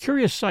witnessed a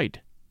curious sight.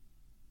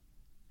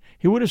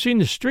 He would have seen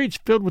the streets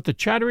filled with the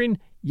chattering,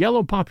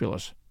 yellow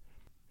populace,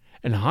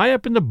 and high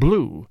up in the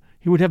blue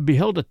he would have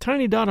beheld a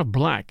tiny dot of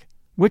black,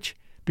 which,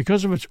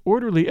 because of its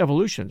orderly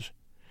evolutions,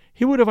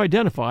 he would have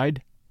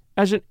identified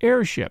as an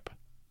airship.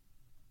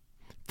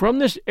 From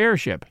this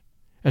airship,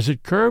 as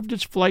it curved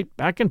its flight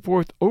back and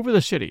forth over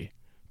the city,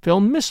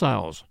 fell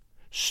missiles,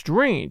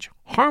 strange,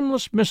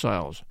 harmless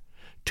missiles,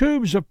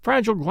 tubes of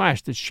fragile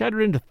glass that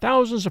shattered into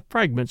thousands of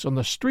fragments on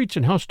the streets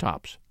and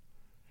housetops.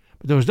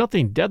 But there was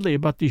nothing deadly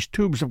about these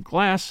tubes of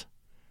glass.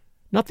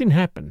 Nothing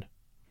happened.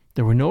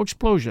 There were no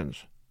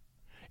explosions.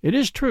 It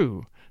is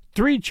true,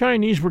 3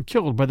 Chinese were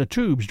killed by the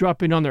tubes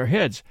dropping on their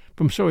heads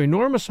from so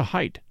enormous a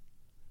height.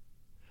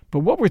 But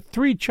what were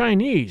 3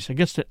 Chinese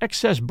against an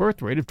excess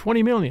birth rate of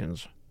 20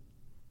 millions?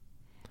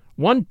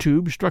 One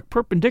tube struck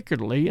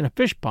perpendicularly in a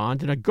fish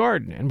pond in a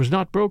garden and was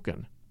not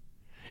broken.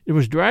 It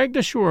was dragged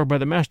ashore by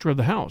the master of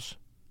the house.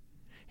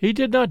 He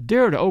did not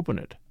dare to open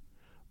it,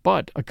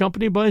 but,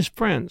 accompanied by his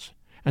friends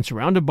and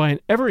surrounded by an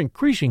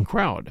ever-increasing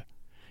crowd,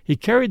 he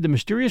carried the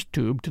mysterious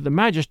tube to the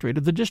magistrate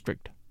of the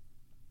district.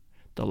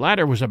 The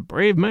latter was a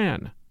brave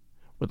man.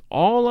 With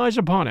all eyes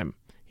upon him,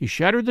 he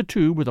shattered the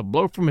tube with a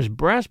blow from his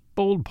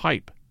brass-bowled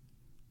pipe.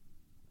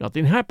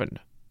 Nothing happened.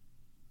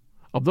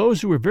 Of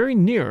those who were very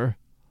near,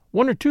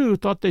 1 or 2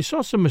 thought they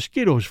saw some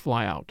mosquitoes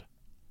fly out.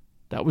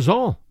 That was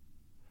all.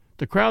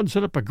 The crowd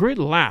set up a great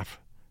laugh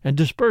and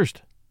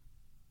dispersed.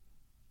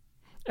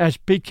 As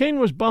Peking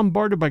was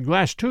bombarded by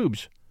glass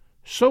tubes,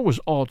 so was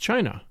all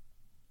China.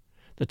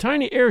 The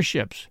tiny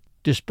airships,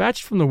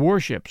 dispatched from the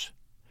warships,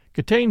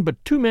 contained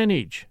but 2 men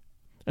each,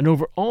 and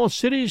over all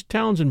cities,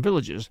 towns, and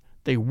villages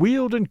they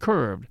wheeled and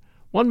curved,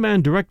 one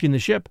man directing the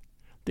ship,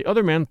 the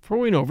other man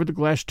throwing over the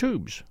glass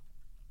tubes.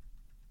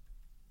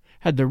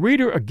 Had the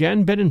reader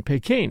again been in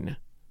Peking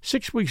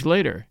 6 weeks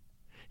later,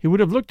 he would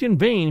have looked in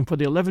vain for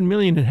the 11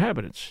 million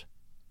inhabitants.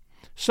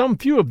 Some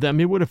few of them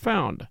he would have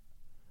found,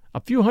 a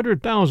few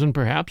 100,000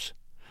 perhaps,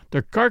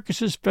 their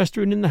carcasses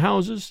festering in the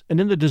houses and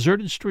in the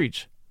deserted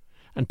streets,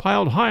 and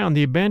piled high on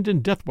the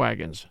abandoned death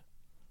wagons.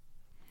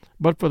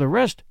 But for the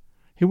rest,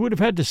 he would have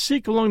had to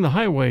seek along the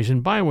highways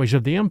and byways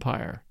of the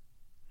empire.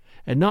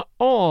 And not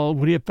all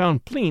would he have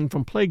found fleeing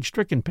from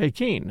plague-stricken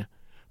Peking,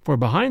 for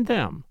behind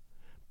them,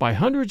 by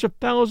hundreds of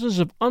thousands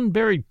of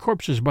unburied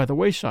corpses by the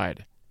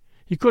wayside,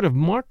 he could have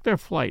marked their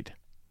flight.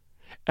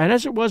 And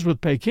as it was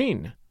with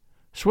Peking,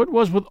 so it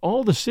was with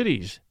all the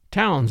cities,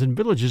 towns, and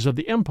villages of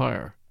the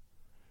empire.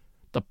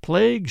 The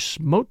plague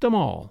smote them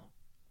all.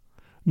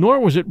 Nor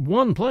was it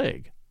 1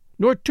 plague,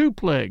 nor 2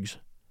 plagues.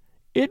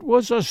 It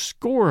was a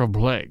score of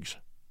plagues.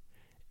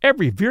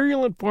 Every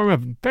virulent form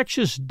of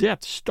infectious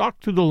death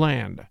stalked through the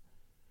land.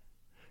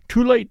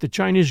 Too late the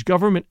Chinese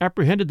government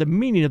apprehended the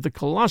meaning of the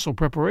colossal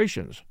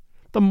preparations,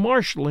 the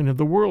marshalling of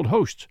the world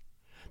hosts,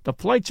 the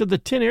flights of the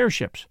tin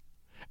airships,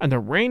 and the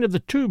rain of the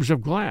tubes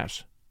of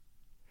glass.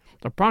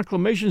 The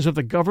proclamations of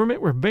the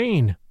government were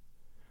vain.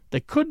 They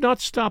could not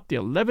stop the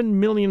 11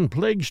 million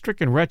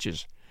plague-stricken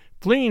wretches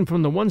fleeing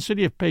from the one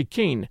city of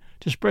Peking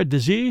to spread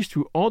disease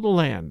through all the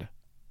land.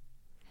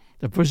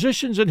 The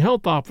physicians and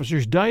health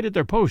officers died at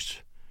their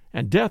posts,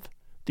 and death,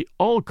 the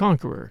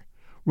all-conqueror,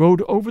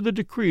 rode over the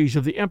decrees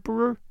of the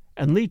emperor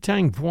and Li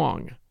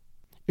Tangfuang.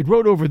 It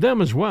rode over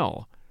them as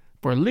well,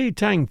 for Li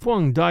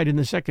Tangfuang died in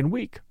the 2nd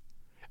week,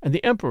 and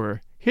the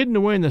emperor, hidden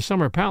away in the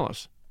summer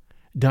palace,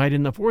 died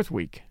in the 4th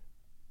week.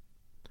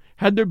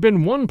 Had there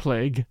been 1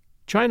 plague,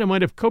 China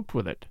might have coped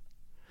with it,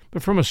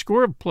 but from a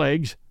score of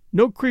plagues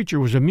no creature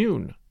was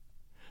immune.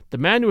 The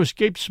man who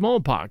escaped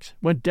smallpox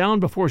went down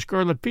before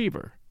scarlet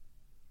fever.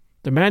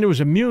 The man who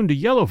was immune to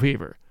yellow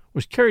fever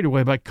was carried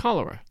away by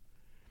cholera.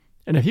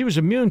 And if he was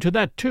immune to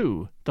that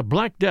too, the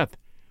Black Death,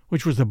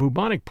 which was the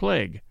bubonic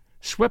plague,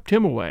 swept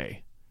him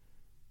away.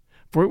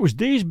 For it was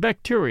these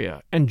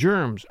bacteria and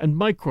germs and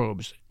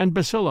microbes and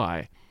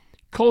bacilli,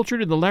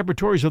 cultured in the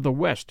laboratories of the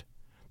West,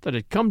 that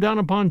had come down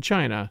upon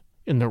China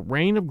in the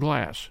rain of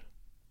glass.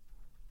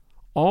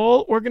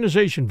 All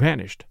organization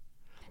vanished.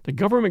 The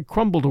government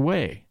crumbled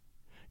away.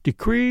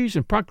 Decrees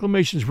and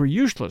proclamations were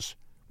useless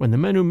when the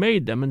men who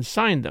made them and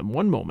signed them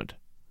one moment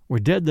were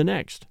dead the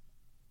next.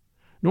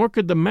 Nor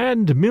could the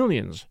maddened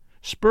millions,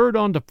 spurred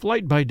on to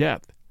flight by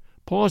death,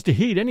 pause to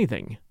heed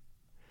anything.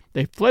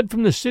 They fled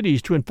from the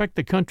cities to infect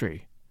the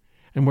country,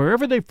 and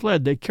wherever they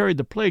fled they carried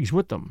the plagues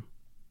with them.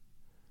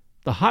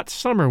 The hot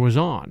summer was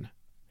on.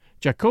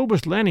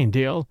 Jacobus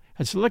Lanningdale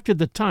had selected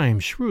the time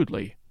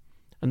shrewdly,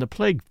 and the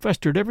plague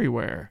festered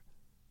everywhere.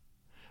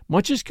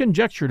 Much is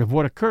conjectured of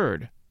what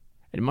occurred,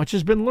 and much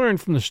has been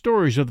learned from the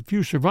stories of the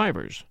few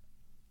survivors.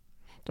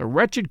 The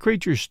wretched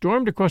creatures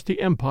stormed across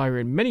the empire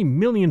in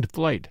many-millioned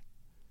flight.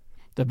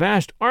 The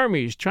vast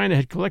armies China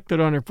had collected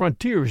on her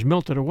frontiers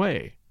melted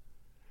away.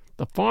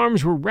 The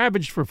farms were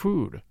ravaged for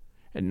food,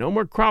 and no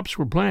more crops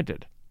were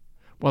planted,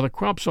 while the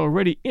crops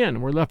already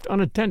in were left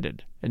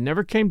unattended and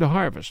never came to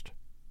harvest.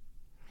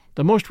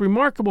 The most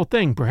remarkable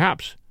thing,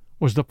 perhaps,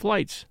 was the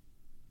flights.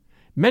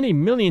 Many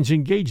millions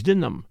engaged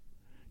in them,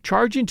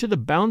 charging to the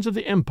bounds of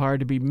the empire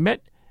to be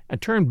met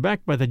and turned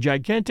back by the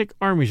gigantic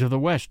armies of the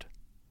West.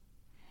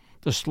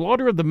 The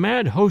slaughter of the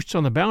mad hosts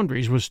on the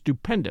boundaries was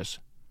stupendous.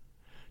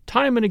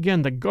 Time and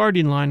again the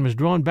guarding line was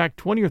drawn back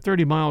 20 or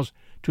 30 miles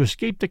to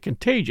escape the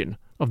contagion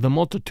of the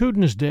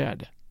multitudinous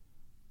dead.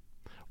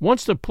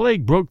 Once the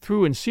plague broke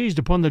through and seized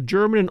upon the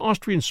German and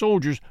Austrian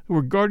soldiers who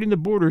were guarding the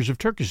borders of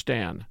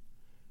Turkestan.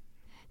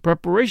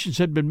 Preparations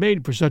had been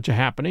made for such a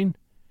happening,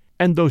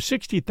 and though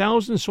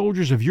 60,000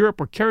 soldiers of Europe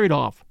were carried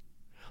off,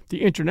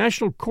 the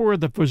International Corps of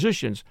the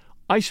Physicians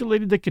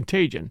isolated the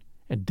contagion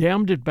and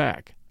dammed it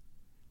back.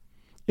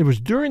 It was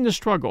during the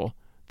struggle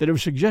that it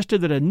was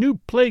suggested that a new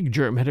plague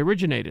germ had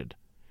originated,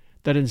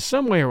 that in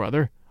some way or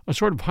other a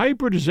sort of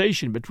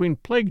hybridization between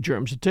plague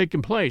germs had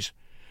taken place,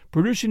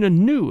 producing a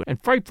new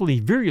and frightfully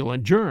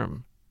virulent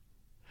germ.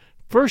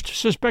 First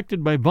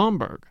suspected by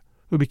Bomberg,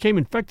 who became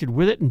infected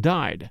with it and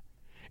died,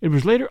 it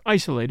was later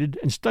isolated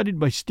and studied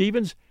by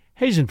Stevens,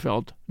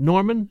 Hasenfeld,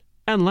 Norman,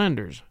 and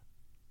Landers.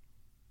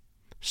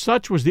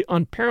 Such was the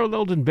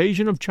unparalleled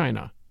invasion of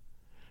China.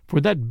 For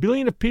that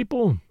billion of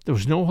people, there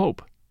was no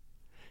hope.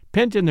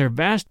 Pent in their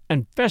vast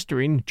and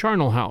festering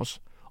charnel house,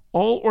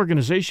 all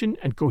organization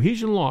and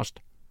cohesion lost,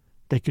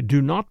 they could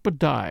do naught but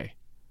die.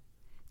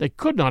 They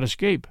could not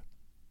escape.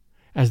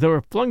 As they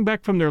were flung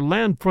back from their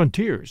land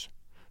frontiers,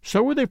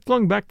 so were they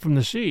flung back from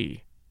the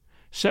sea.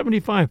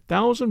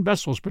 75,000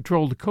 vessels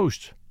patrolled the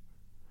coasts.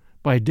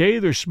 By day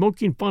their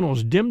smoking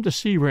funnels dimmed the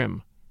sea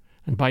rim,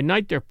 and by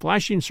night their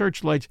flashing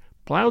searchlights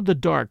plowed the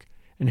dark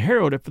and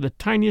harrowed it for the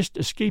tiniest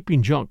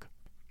escaping junk.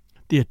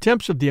 The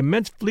attempts of the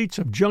immense fleets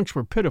of junks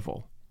were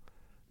pitiful.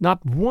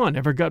 Not one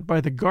ever got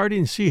by the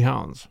guarding sea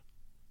hounds.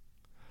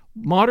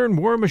 Modern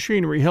war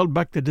machinery held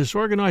back the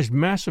disorganized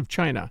mass of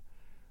China,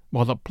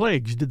 while the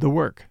plagues did the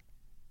work.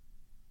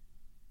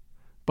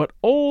 But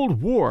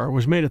old war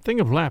was made a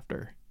thing of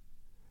laughter.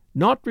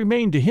 Naught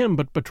remained to him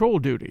but patrol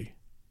duty.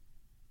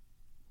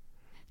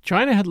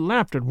 China had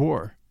laughed at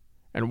war,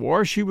 and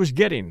war she was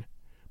getting,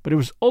 but it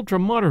was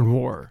ultra-modern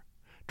war,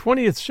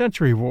 20th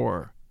century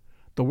war,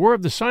 the war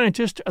of the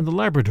scientist and the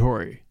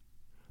laboratory,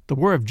 the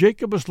war of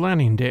Jacobus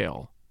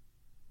Lanningdale.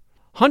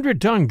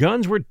 100-ton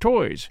guns were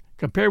toys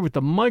compared with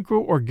the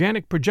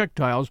micro-organic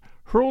projectiles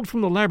hurled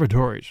from the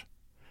laboratories,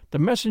 the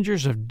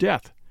messengers of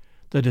death,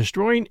 the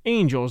destroying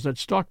angels that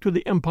stalked to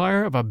the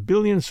empire of 1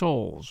 billion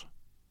souls.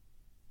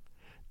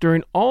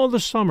 During all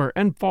the summer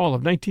and fall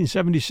of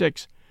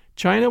 1976,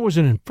 China was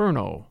an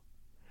inferno.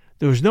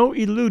 There was no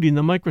eluding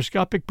the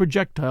microscopic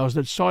projectiles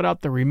that sought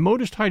out the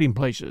remotest hiding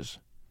places.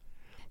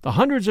 The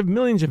hundreds of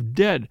millions of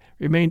dead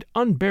remained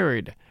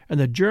unburied, and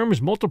the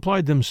germs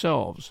multiplied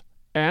themselves,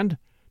 and,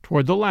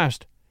 toward the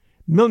last,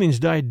 millions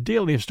died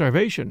daily of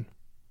starvation.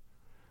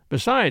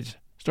 Besides,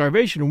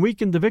 starvation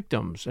weakened the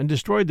victims and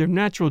destroyed their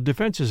natural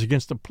defenses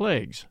against the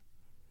plagues.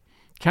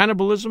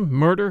 Cannibalism,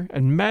 murder,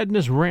 and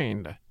madness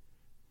reigned,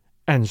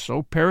 and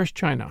so perished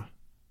China.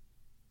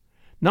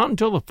 Not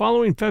until the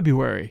following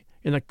February,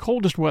 in the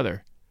coldest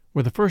weather,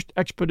 were the first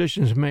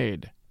expeditions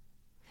made.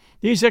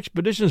 These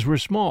expeditions were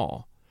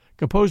small,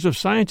 composed of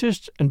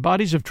scientists and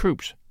bodies of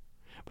troops,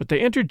 but they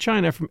entered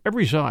China from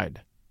every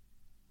side.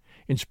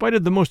 In spite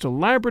of the most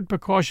elaborate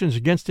precautions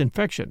against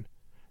infection,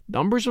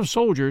 numbers of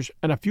soldiers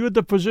and a few of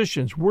the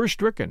physicians were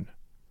stricken.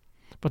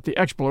 But the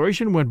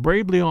exploration went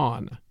bravely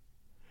on.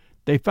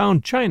 They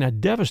found China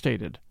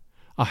devastated,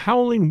 a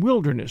howling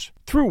wilderness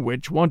through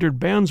which wandered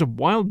bands of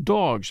wild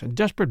dogs and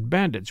desperate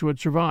bandits who had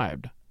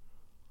survived.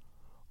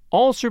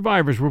 All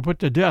survivors were put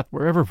to death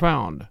wherever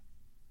found.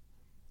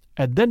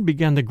 And then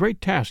began the great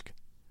task,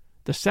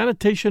 the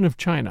sanitation of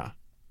China.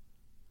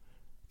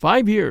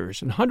 5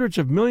 years and hundreds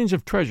of millions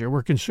of treasure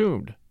were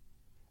consumed,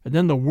 and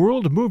then the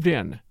world moved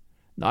in,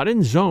 not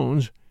in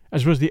zones,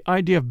 as was the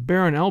idea of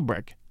Baron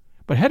Albrecht,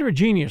 but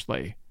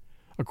heterogeneously,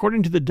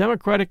 according to the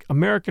democratic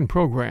American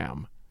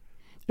program.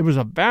 It was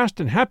a vast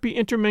and happy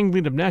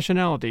intermingling of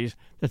nationalities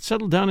that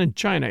settled down in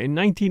China in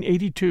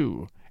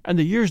 1982 and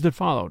the years that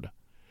followed,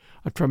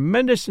 a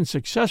tremendous and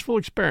successful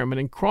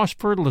experiment in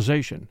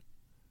cross-fertilization.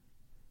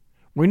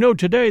 We know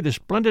today the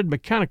splendid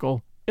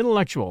mechanical,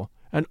 intellectual,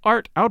 and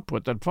art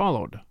output that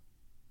followed.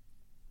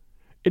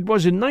 It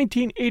was in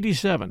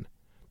 1987,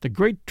 the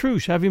great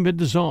truce having been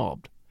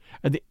dissolved,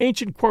 and the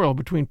ancient quarrel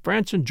between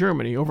France and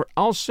Germany over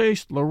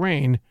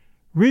Alsace-Lorraine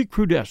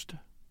recrudesced.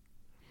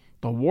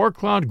 The war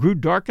cloud grew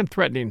dark and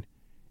threatening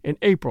in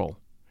April,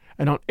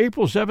 and on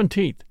April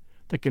 17th,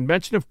 the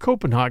Convention of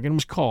Copenhagen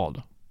was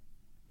called.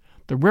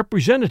 The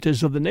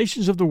representatives of the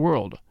nations of the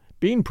world,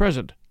 being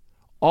present,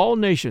 all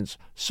nations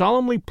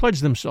solemnly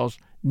pledged themselves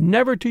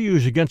never to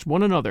use against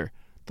one another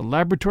the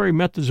laboratory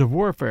methods of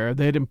warfare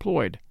they had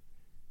employed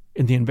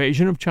in the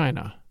invasion of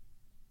China.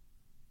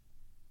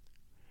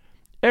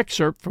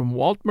 Excerpt from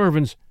Walt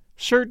Mervin's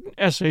Certain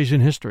Essays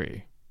in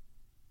History.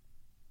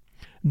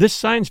 This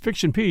science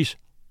fiction piece,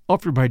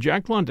 offered by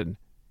Jack London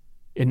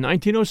in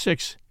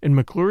 1906 in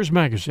McClure's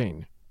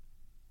Magazine.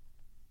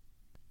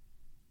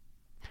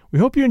 We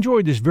hope you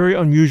enjoyed this very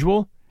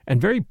unusual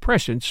and very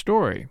prescient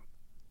story.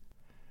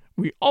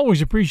 We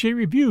always appreciate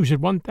reviews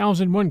at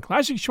 1001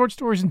 Classic Short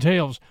Stories and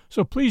Tales,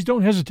 so please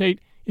don't hesitate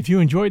if you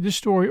enjoyed this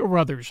story or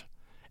others.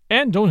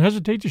 And don't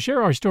hesitate to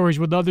share our stories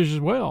with others as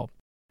well.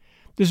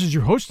 This is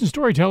your host and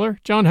storyteller,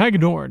 John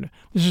Hagedorn.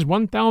 This is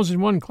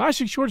 1001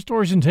 Classic Short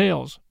Stories and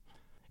Tales.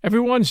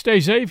 Everyone stay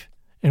safe,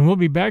 and we'll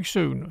be back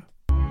soon.